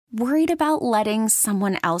Worried about letting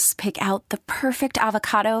someone else pick out the perfect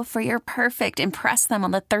avocado for your perfect impress them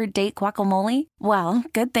on the third date guacamole? Well,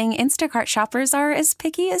 good thing Instacart shoppers are as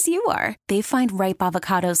picky as you are. They find ripe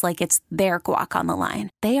avocados like it's their guac on the line.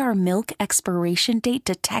 They are milk expiration date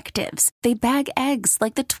detectives. They bag eggs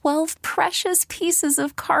like the 12 precious pieces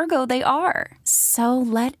of cargo they are. So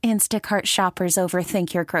let Instacart shoppers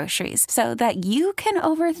overthink your groceries so that you can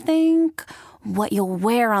overthink what you'll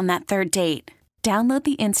wear on that third date. Download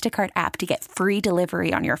the Instacart app to get free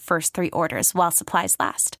delivery on your first 3 orders while supplies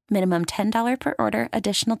last. Minimum $10 per order.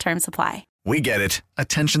 Additional terms apply. We get it.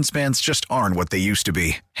 Attention spans just aren't what they used to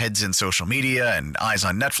be. Heads in social media and eyes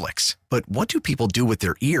on Netflix. But what do people do with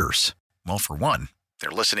their ears? Well, for one, they're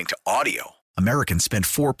listening to audio. Americans spend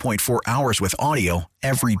 4.4 hours with audio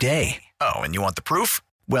every day. Oh, and you want the proof?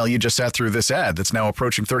 Well, you just sat through this ad that's now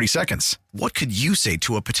approaching 30 seconds. What could you say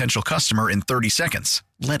to a potential customer in 30 seconds?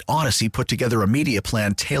 Let Odyssey put together a media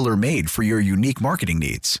plan tailor-made for your unique marketing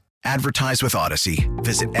needs. Advertise with Odyssey.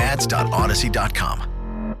 Visit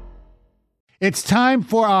ads.odyssey.com. It's time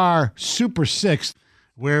for our Super Six,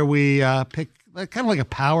 where we pick kind of like a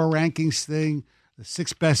power rankings thing, the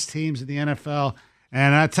 6 best teams in the NFL.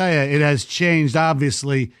 And I tell you, it has changed,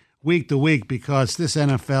 obviously, week to week, because this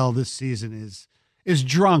NFL this season is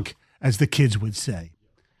drunk, as the kids would say.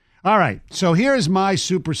 All right, so here's my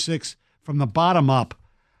Super Six from the bottom up.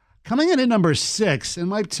 Coming in at number 6, and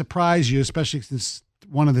might surprise you, especially since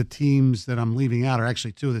one of the teams that I'm leaving out, or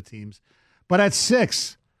actually 2 of the teams. But at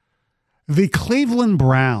 6, the Cleveland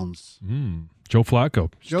Browns. Joe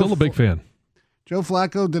Flacco. Still a big fan. Joe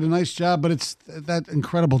Flacco did a nice job, but it's that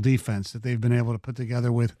incredible defense that they've been able to put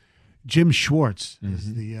together with Jim Schwartz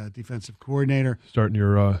as the defensive coordinator. Starting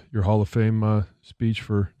your Hall of Fame speech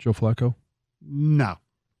for Joe Flacco? No,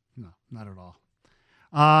 not at all.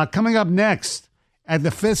 Coming up next, at the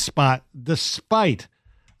 5th spot, despite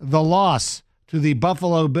the loss to the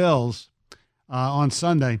Buffalo Bills on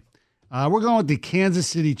Sunday, we're going with the Kansas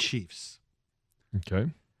City Chiefs.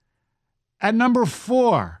 Okay. At number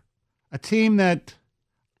 4, a team that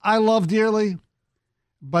I love dearly,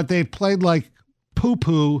 but they played like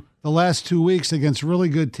poo-poo the last 2 weeks against really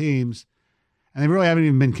good teams, and they really haven't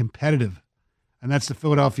even been competitive, and that's the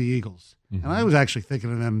Philadelphia Eagles. And I was actually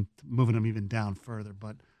thinking of them moving them even down further,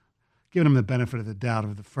 but giving them the benefit of the doubt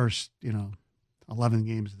of the first, 11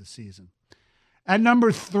 games of the season. At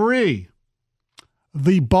number 3,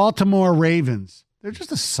 the Baltimore Ravens. They're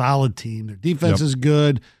just a solid team. Their defense is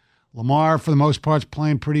good. Lamar, for the most part, is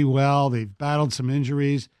playing pretty well. They've battled some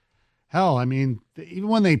injuries. Hell, I mean, even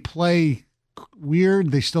when they play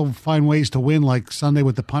weird, they still find ways to win, like Sunday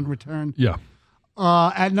with the punt return. Yeah.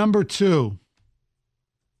 At number 2,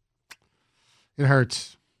 it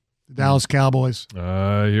hurts. The Dallas Cowboys.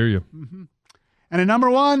 I hear you. And at number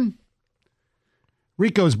 1,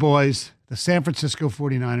 Rico's boys, the San Francisco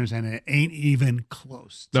 49ers, and it ain't even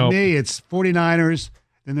close. To me, it's 49ers,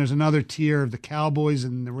 then there's another tier of the Cowboys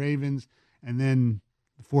and the Ravens, and then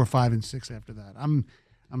 4, 5, and 6 after that. I'm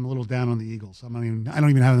a little down on the Eagles. I don't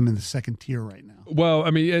even have them in the second tier right now. Well,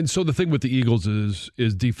 I mean, and so the thing with the Eagles is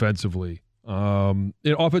defensively.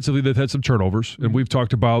 Offensively, they've had some turnovers, and we've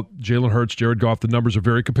talked about Jalen Hurts, Jared Goff. The numbers are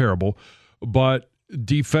very comparable, but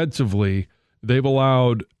defensively, they've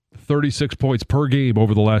allowed 36 points per game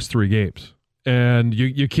over the last 3 games, and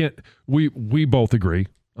you can't. We both agree.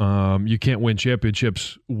 You can't win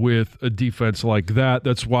championships with a defense like that.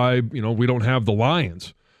 That's why we don't have the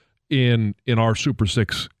Lions in our Super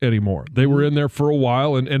Six anymore. They were in there for a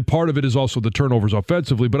while, and part of it is also the turnovers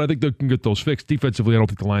offensively, but I think they can get those fixed. Defensively, I don't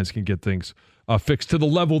think the Lions can get things fixed to the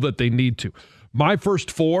level that they need to. My first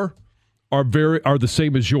 4 are the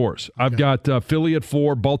same as yours. I've got Philly at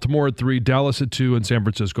 4, Baltimore at 3, Dallas at 2, and San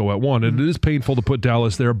Francisco at 1. And it is painful to put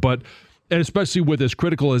Dallas there, and especially with as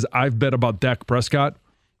critical as I've been about Dak Prescott,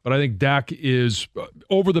 but I think Dak is,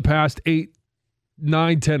 over the past 8,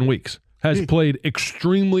 9, 10 weeks, has played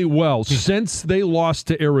extremely well since they lost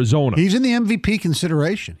to Arizona. He's in the MVP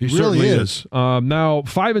consideration. He really certainly is. Now,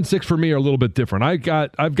 5 and 6 for me are a little bit different.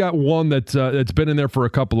 I've got one that's been in there for a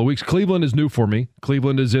couple of weeks. Cleveland is new for me.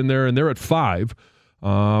 Cleveland is in there, and they're at 5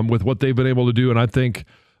 with what they've been able to do. And I think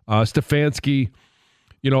Stefanski,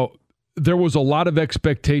 there was a lot of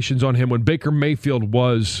expectations on him when Baker Mayfield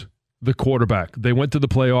was the quarterback. They went to the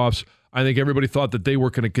playoffs. I think everybody thought that they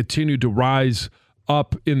were going to continue to rise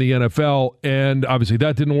up in the NFL, and obviously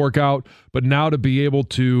that didn't work out. But now to be able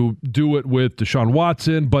to do it with Deshaun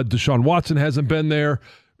Watson, but Deshaun Watson hasn't been there,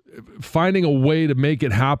 finding a way to make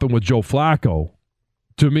it happen with Joe Flacco,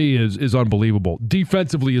 to me, is unbelievable.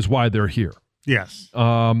 Defensively is why they're here. Yes.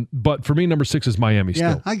 But for me, number 6 is Miami still.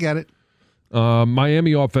 Yeah, I get it.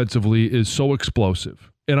 Miami offensively is so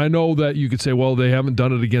explosive. And I know that you could say, well, they haven't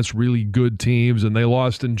done it against really good teams, and they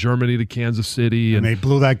lost in Germany to Kansas City. And they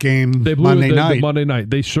blew that game Monday night.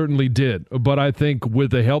 They certainly did. But I think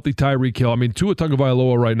with a healthy Tyreek Hill, I mean, Tua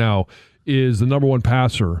Tagovailoa right now is the number one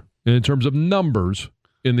passer in terms of numbers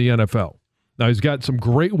in the NFL. Now, he's got some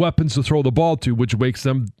great weapons to throw the ball to, which makes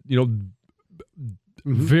them,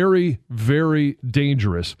 very, very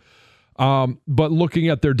dangerous. But looking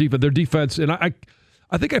at their defense, and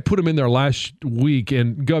I think I put them in there last week,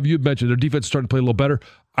 and Gov, you mentioned their defense starting to play a little better.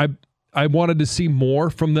 I wanted to see more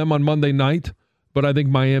from them on Monday night, but I think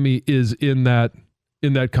Miami is in that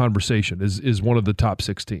conversation, is one of the top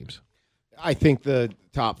 6 teams. I think the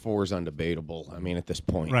top 4 is undebatable. I mean, at this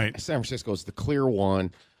point. Right. San Francisco is the clear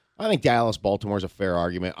one. I think Baltimore is a fair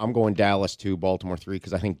argument. I'm going Dallas 2, Baltimore 3,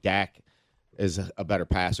 because I think Dak is a better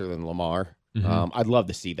passer than Lamar. Mm-hmm. I'd love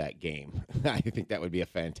to see that game. I think that would be a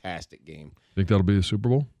fantastic game. Think that'll be the Super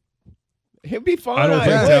Bowl? It'd be fun. I don't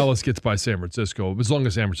think Dallas gets by San Francisco, as long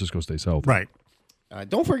as San Francisco stays healthy. Right.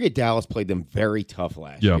 Don't forget Dallas played them very tough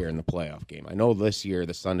last year in the playoff game. I know this year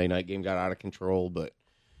the Sunday night game got out of control, but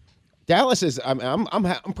Dallas is. I'm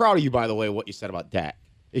proud of you, by the way, what you said about Dak.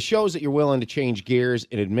 It shows that you're willing to change gears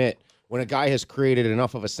and admit when a guy has created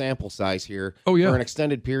enough of a sample size here for an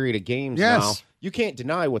extended period of games now. You can't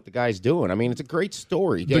deny what the guy's doing. I mean, it's a great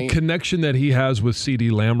story. The connection that he has with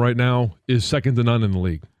CeeDee Lamb right now is second to none in the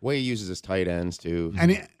league. The way he uses his tight ends too,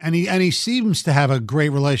 and he seems to have a great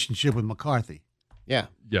relationship with McCarthy. Yeah.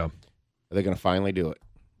 Are they going to finally do it?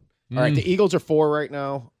 All right, the Eagles are 4 right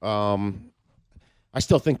now. I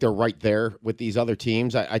still think they're right there with these other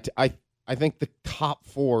teams. I think the top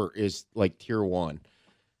 4 is like tier 1.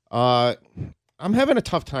 I'm having a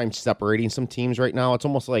tough time separating some teams right now. It's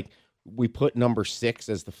almost like we put number 6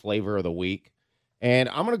 as the flavor of the week. And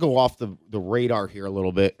I'm going to go off the radar here a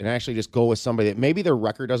little bit and actually just go with somebody that maybe their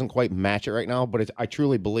record doesn't quite match it right now, but I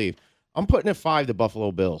truly believe. I'm putting at 5 the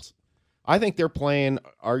Buffalo Bills. I think they're playing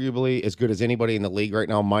arguably as good as anybody in the league right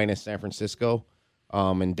now, minus San Francisco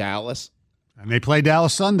and Dallas. And they play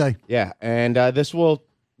Dallas Sunday. Yeah, and this is going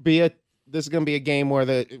to be a game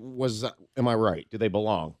where am I right? Do they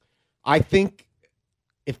belong? I think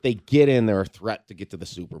if they get in, they're a threat to get to the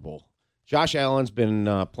Super Bowl. Josh Allen's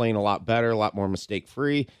been playing a lot better, a lot more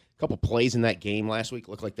mistake-free. A couple plays in that game last week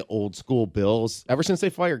looked like the old-school Bills. Ever since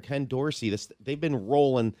they fired Ken Dorsey, they've been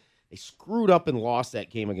rolling. They screwed up and lost that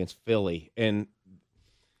game against Philly. And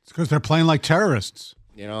it's because they're playing like terrorists.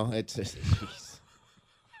 It's just,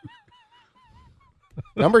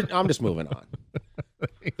 I'm just moving on.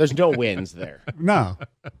 There's no wins there. No.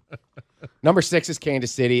 Number 6 is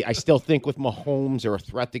Kansas City. I still think with Mahomes, they're a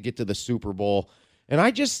threat to get to the Super Bowl. And I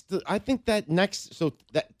think that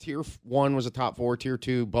that tier 1 was a top 4, tier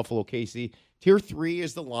 2, Buffalo, KC. Tier 3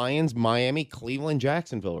 is the Lions, Miami, Cleveland,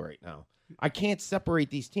 Jacksonville right now. I can't separate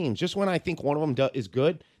these teams. Just when I think one of them is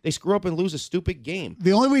good, they screw up and lose a stupid game.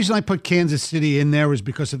 The only reason I put Kansas City in there was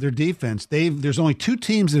because of their defense. There's only 2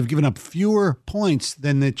 teams that have given up fewer points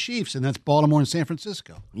than the Chiefs, and that's Baltimore and San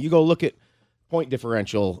Francisco. You go look at point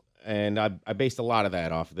differential, and I based a lot of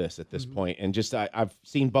that off this at this point. And just I've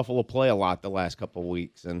seen Buffalo play a lot the last couple of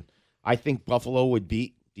weeks, and I think Buffalo would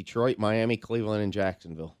beat Detroit, Miami, Cleveland, and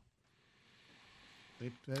Jacksonville.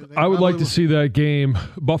 I would like to see that game,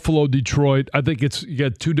 Buffalo-Detroit. I think you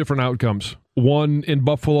got 2 different outcomes, one in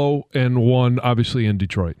Buffalo and one obviously in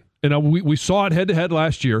Detroit. And we saw it head-to-head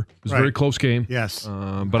last year. It was a very close game. Yes.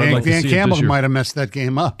 But I'd like to see Campbell it this year. might have messed that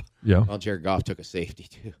game up. Yeah. Well, Jared Goff took a safety,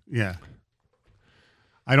 too. Yeah.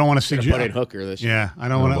 I don't want to see put in Hooker this year. Yeah, I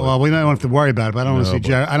don't want to. Well, we don't have to worry about it. But I don't want to see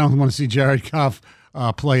Jared. I don't want to see Jared Goff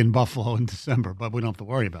play in Buffalo in December. But we don't have to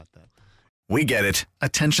worry about that. We get it.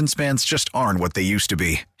 Attention spans just aren't what they used to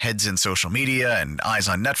be. Heads in social media and eyes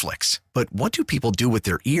on Netflix. But what do people do with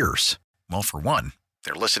their ears? Well, for one,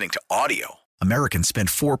 they're listening to audio. Americans spend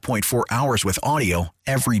 4.4 hours with audio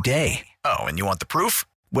every day. Oh, and you want the proof?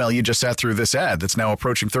 Well, you just sat through this ad that's now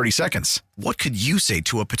approaching 30 seconds. What could you say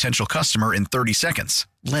to a potential customer in 30 seconds?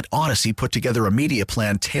 Let Odyssey put together a media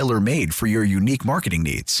plan tailor-made for your unique marketing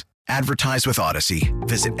needs. Advertise with Odyssey.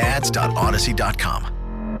 Visit ads.odyssey.com.